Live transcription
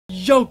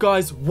Yo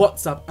guys,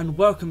 what's up and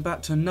welcome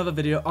back to another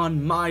video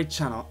on my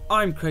channel.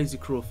 I'm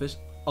CrazyCrawfish,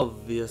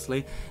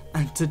 obviously,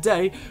 and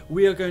today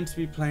we are going to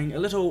be playing a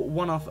little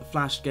one-off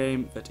flash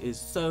game that is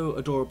so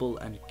adorable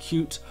and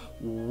cute,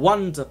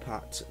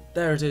 Wonderputt.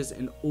 There it is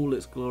in all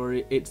its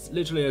glory. It's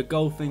literally a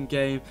golfing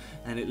game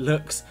and it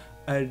looks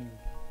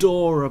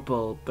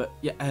adorable, but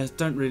yeah, I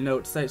don't really know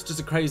what to say. It's just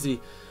a crazy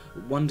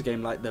wonder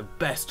game, like the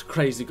best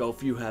crazy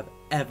golf you have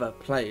ever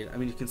played. I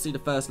mean, you can see the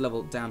first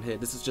level down here.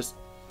 This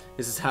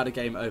is how the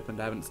game opened.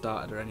 I haven't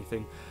started or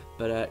anything,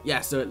 but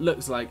yeah, so it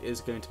looks like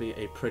it's going to be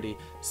a pretty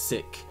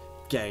sick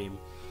game.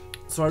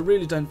 So I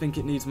really don't think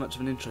it needs much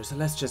of an intro, so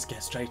let's just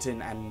get straight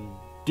in and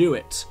do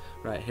it.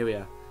 Right, here we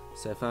are.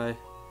 So if I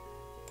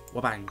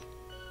wabang,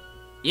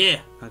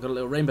 yeah, I got a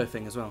little rainbow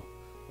thing as well.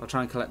 I'll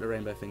try and collect the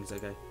rainbow things.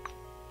 Okay,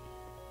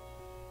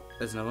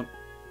 there's another one.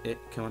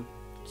 Come on,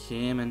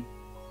 come on.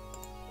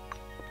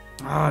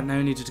 Ah, no,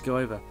 I needed to go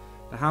over.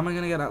 Now, how am I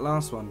going to get that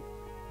last one?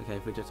 Okay,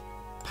 if we just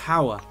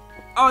power.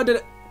 Oh, I did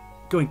it!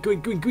 Going.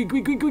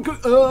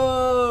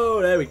 Oh,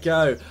 there we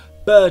go.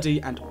 Birdie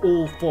and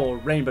all 4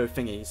 rainbow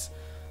thingies.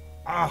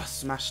 Ah,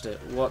 smashed it.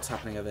 What's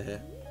happening over here?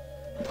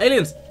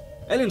 Aliens!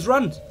 Aliens,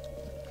 run!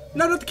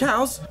 No, not the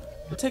cows!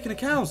 They're taking the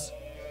cows.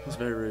 That's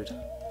very rude.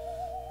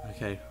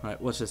 Okay, right,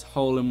 watch this.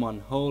 Hole in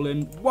one. Hole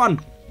in one!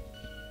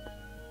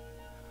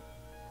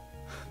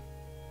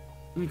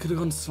 We could have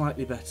gone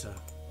slightly better.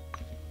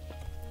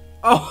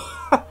 Oh!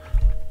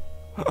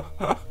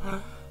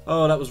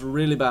 Oh, that was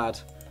really bad.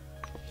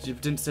 You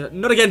didn't say that.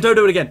 Not again, don't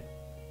do it again.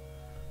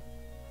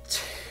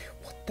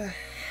 What the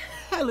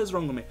hell is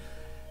wrong with me?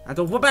 And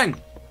a wabang!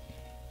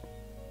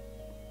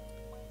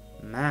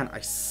 Man, I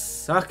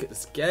suck at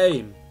this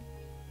game.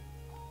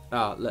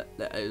 Oh, look,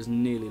 it was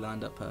nearly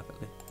lined up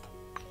perfectly.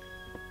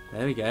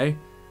 There we go.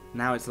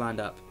 Now it's lined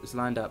up. It's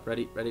lined up.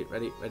 Ready.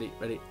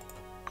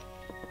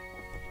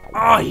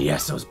 Oh,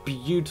 yes, that was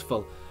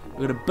beautiful.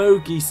 We got a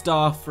bogey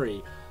star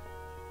free.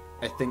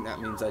 I think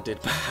that means I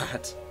did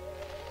bad.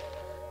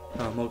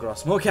 Oh, more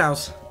grass, more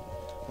cows.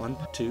 1,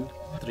 2,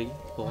 3,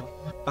 4,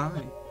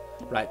 5.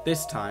 Right,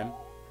 this time,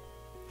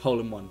 hole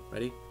in one.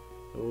 Ready?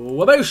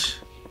 Waboosh!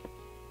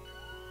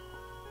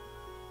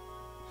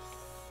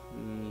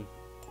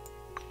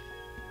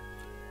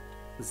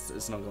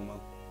 It's not going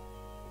well.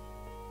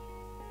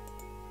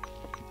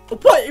 Oh,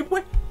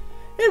 what?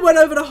 It went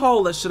over the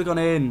hole. That should have gone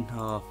in.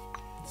 Oh,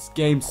 this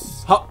game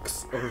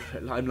sucks.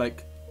 I'm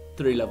like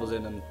 3 levels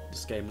in and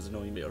this game is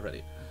annoying me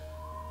already.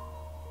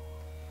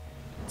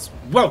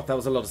 Whoa, that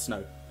was a lot of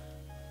snow.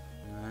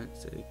 Alright,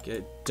 so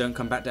good. Don't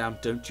come back down.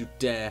 Don't you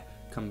dare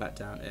come back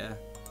down. Yeah,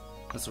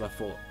 that's what I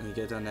thought. And you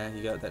go down there,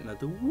 you go that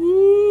another.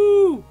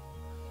 Woo!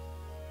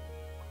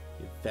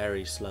 You're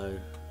very slow.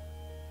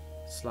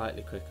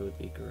 Slightly quicker would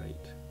be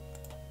great.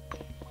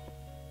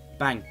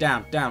 Bang,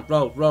 down,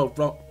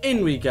 roll.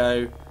 In we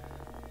go.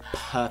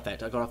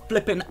 Perfect. I got a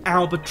flipping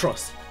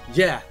albatross.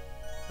 Yeah,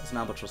 that's an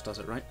albatross, does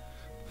it, right?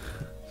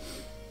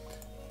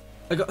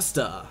 I got a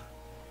star.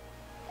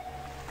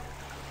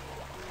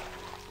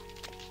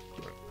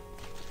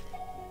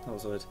 That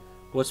was weird.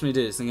 Watch me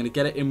do this. I'm going to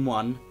get it in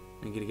one.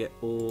 I'm going to get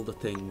all the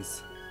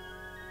things.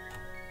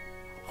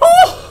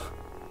 Oh!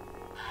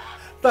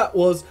 That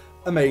was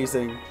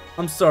amazing.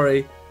 I'm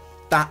sorry.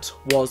 That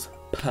was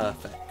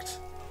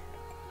perfect.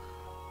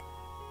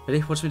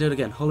 Ready? Watch me do it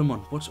again. Hole in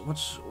one. Watch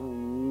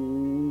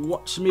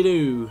me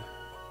do.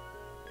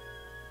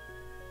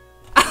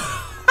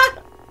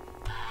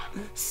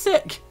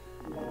 Sick.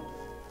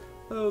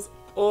 That was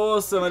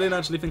awesome. I didn't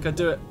actually think I'd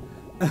do it.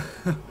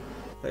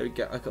 There we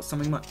go. I got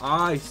something in my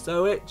eye.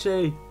 So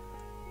itchy.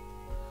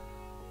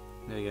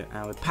 There we go.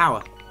 And with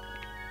power.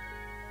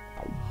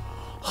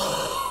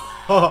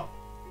 I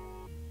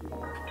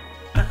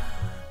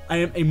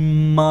am a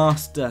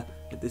master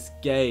at this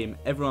game.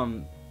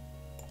 Everyone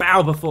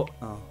bow before.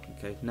 Oh,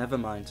 okay. Never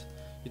mind.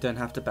 You don't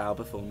have to bow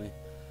before me.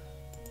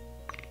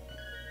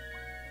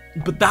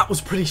 But that was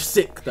pretty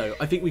sick, though.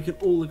 I think we can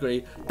all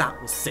agree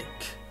that was sick.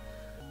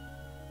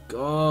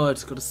 God,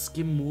 it's got to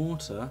skim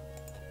water.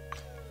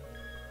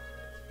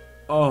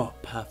 Oh,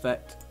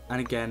 perfect. And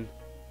again.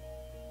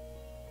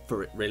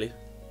 For it, really?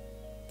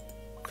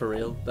 For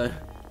real, though?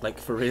 Like,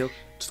 for real?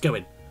 Just go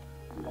in.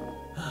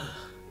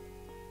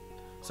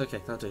 It's okay,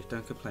 that'll do.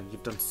 Don't complain.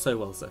 You've done so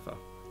well so far.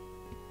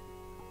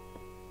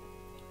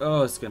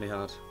 Oh, it's going to be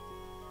hard.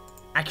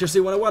 Accuracy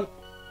 101.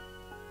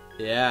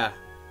 Yeah.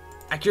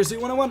 Accuracy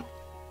 101.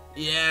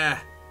 Yeah.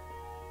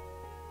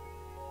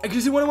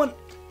 Accuracy 101.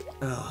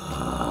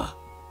 Ugh.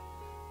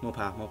 More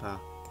power.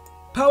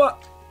 Power!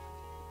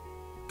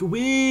 Go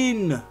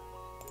in!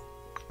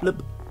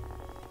 Blip.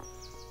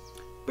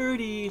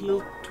 Birdie,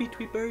 little tweet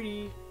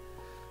birdie.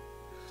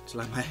 Do you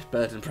like my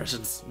bird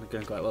impressions? They're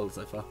going quite well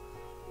so far.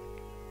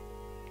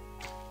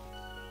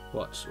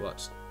 Watch.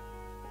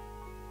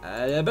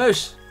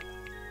 Boosh!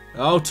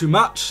 Oh, too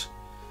much!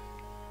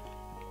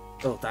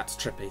 Oh, that's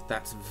trippy.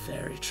 That's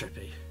very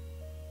trippy.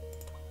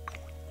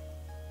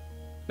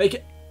 Make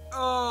it!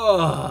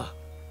 Oh!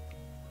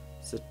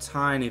 It's a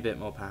tiny bit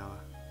more power.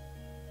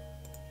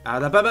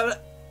 Are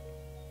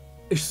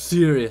you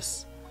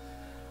serious?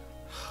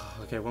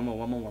 Okay, one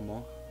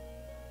more.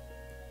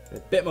 A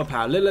bit more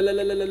power.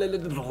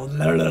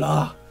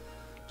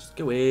 Just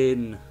go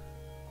in.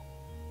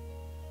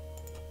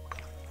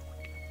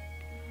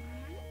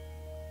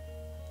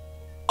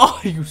 Are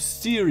you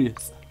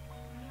serious?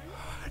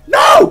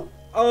 No!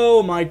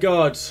 Oh my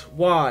god.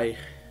 Why?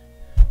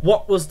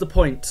 What was the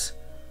point?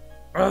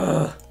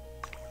 Ugh.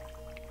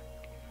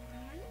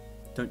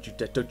 Don't you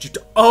dare. Don't you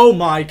dare. Oh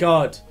my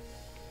god.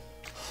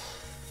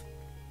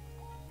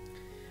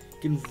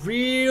 Getting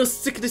real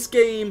sick of this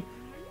game.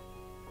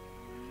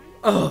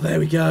 Oh, there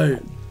we go.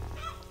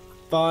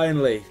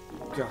 Finally.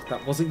 God,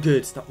 that wasn't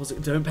good. That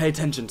wasn't. Don't pay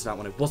attention to that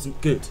one. It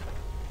wasn't good.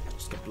 I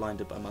just got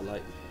blinded by my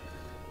light.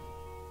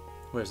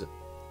 Where is it?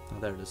 Oh,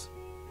 there it is.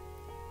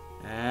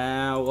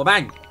 Ow,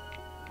 bang!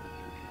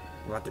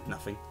 Well, that did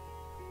nothing.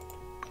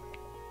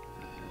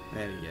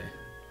 There we go.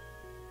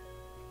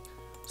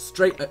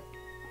 Straight.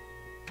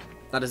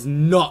 That is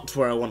not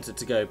where I wanted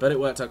to go, but it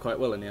worked out quite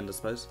well in the end, I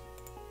suppose.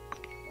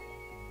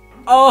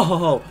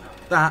 Oh,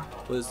 that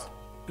was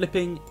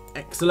flipping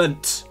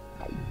excellent.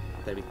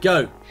 There we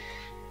go.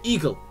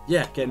 Eagle.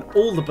 Yeah, getting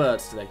all the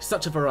birds today.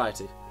 Such a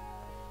variety.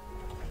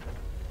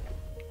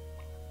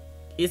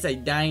 It's a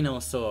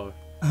dinosaur.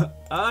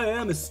 I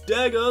am a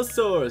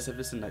stegosaurus. Have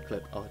you seen that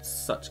clip? Oh, it's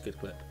such a good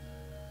clip.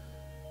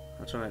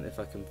 I'll try and if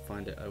I can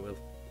find it, I will.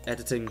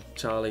 Editing,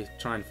 Charlie,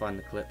 try and find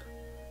the clip.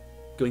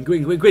 Go in.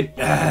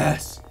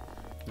 Yes!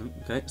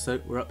 Okay, so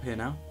we're up here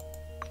now.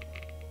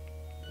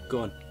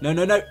 Go on. No.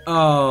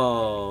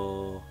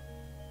 Oh.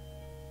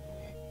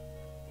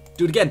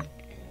 Do it again.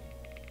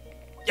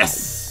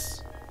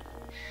 Yes!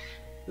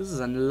 This is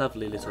a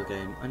lovely little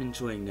game. I'm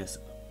enjoying this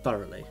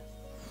thoroughly.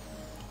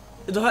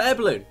 It's a hot air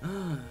balloon.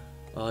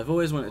 Oh, I've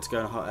always wanted to go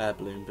in a hot air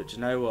balloon, but you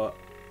know what?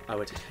 I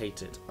would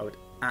hate it. I would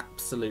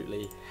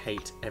absolutely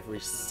hate every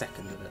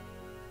second of it.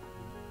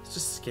 It's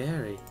just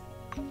scary.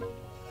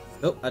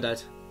 Oh, I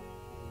died.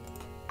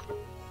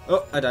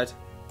 Oh, I died.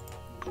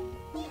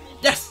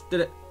 Yes!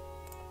 Did it!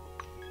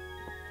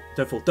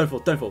 Don't fall.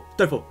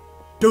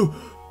 Do!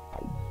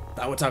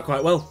 That worked out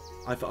quite well.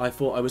 I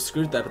thought I was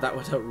screwed there, but that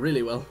worked out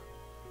really well.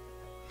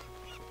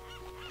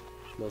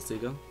 Little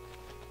seagull.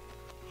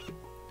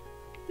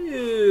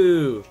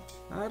 Ew!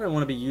 I don't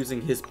want to be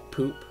using his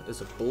poop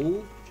as a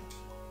ball.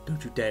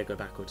 Don't you dare go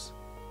backwards.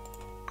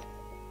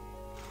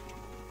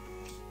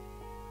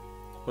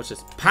 Watch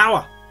this.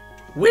 Power!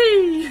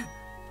 Whee!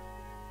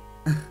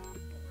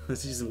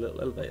 Let's use a little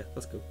elevator.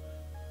 That's cool.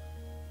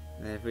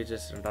 And if we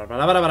just... Right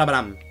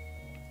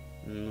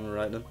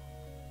then.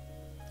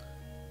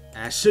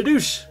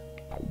 Ashadoosh!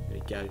 There we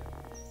go.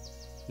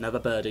 Another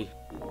birdie.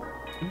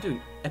 I'm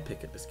doing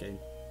epic at this game.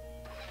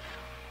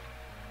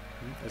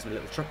 There's my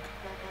little truck.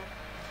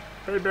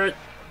 Very.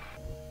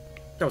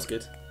 That was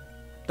good.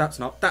 That's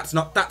not.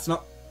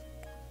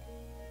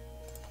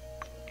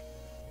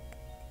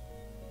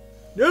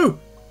 No!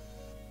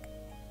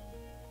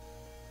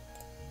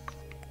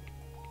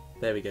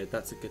 There we go.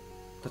 That's a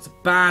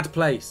bad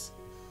place.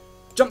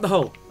 Jump the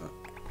hole.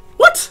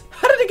 What?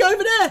 How did it go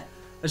over there?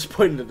 I just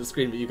pointed at the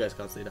screen, but you guys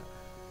can't see that.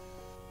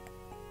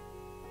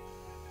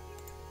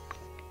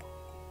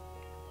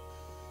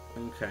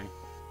 Okay.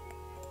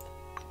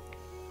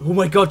 Oh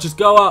my god, just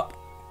go up.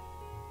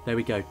 There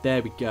we go.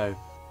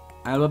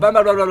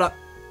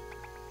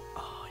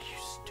 Oh, you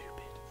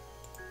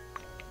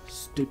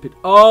stupid.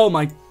 Oh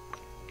my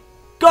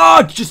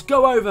god, just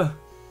go over.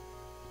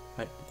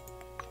 Right.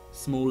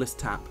 Smallest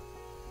tap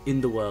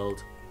in the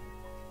world.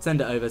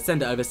 Send it over,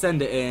 send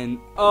it in.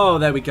 Oh,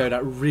 there we go.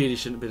 That really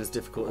shouldn't have been as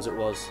difficult as it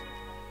was.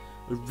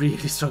 I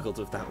really struggled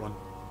with that one.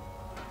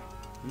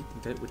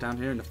 Okay, we're down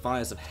here in the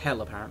fires of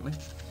hell, apparently.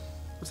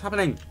 What's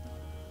happening?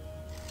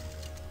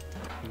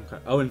 Okay.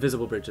 Oh,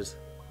 invisible bridges.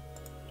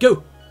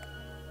 Go!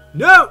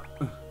 No!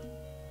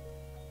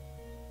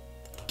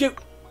 Go!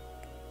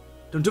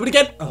 Don't do it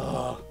again!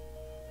 Oh.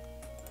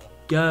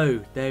 Go!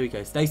 There we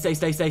go. Stay.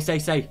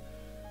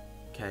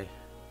 Okay.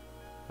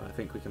 Well, I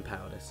think we can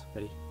power this.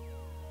 Ready?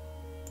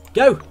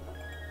 Go!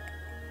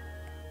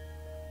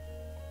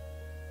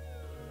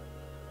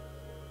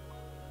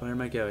 Where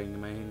am I going?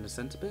 Am I in the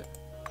centre bit?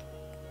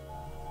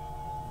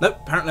 Nope,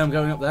 apparently I'm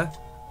going up there.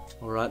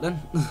 Alright then.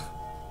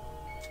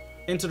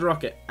 Into the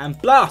rocket and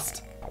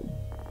blast!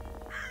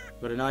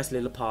 Got a nice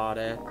little par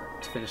there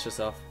to finish us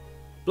off.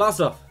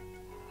 Blast off!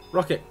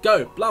 Rocket,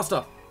 go! Blast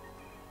off!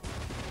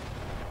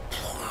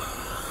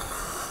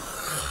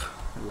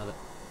 I love it.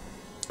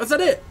 Is that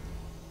it?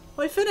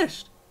 I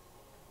finished!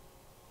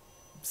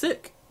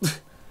 Sick!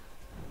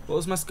 What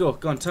was my score?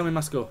 Go on, tell me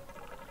my score.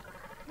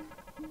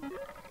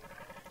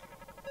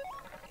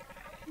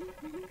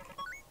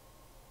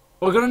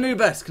 Well, I got a new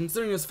best.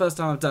 Considering it's the first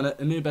time I've done it,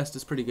 a new best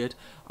is pretty good.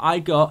 I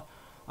got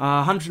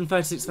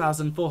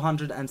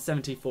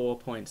 136,474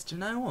 points. Do you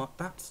know what?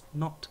 That's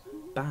not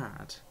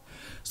bad.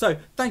 So,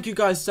 thank you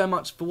guys so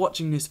much for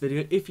watching this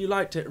video. If you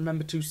liked it,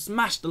 remember to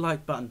smash the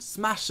like button,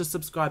 smash the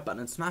subscribe button,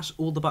 and smash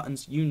all the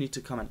buttons you need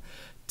to comment.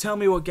 Tell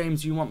me what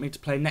games you want me to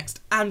play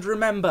next. And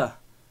remember,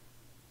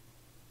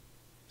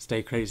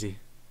 stay crazy.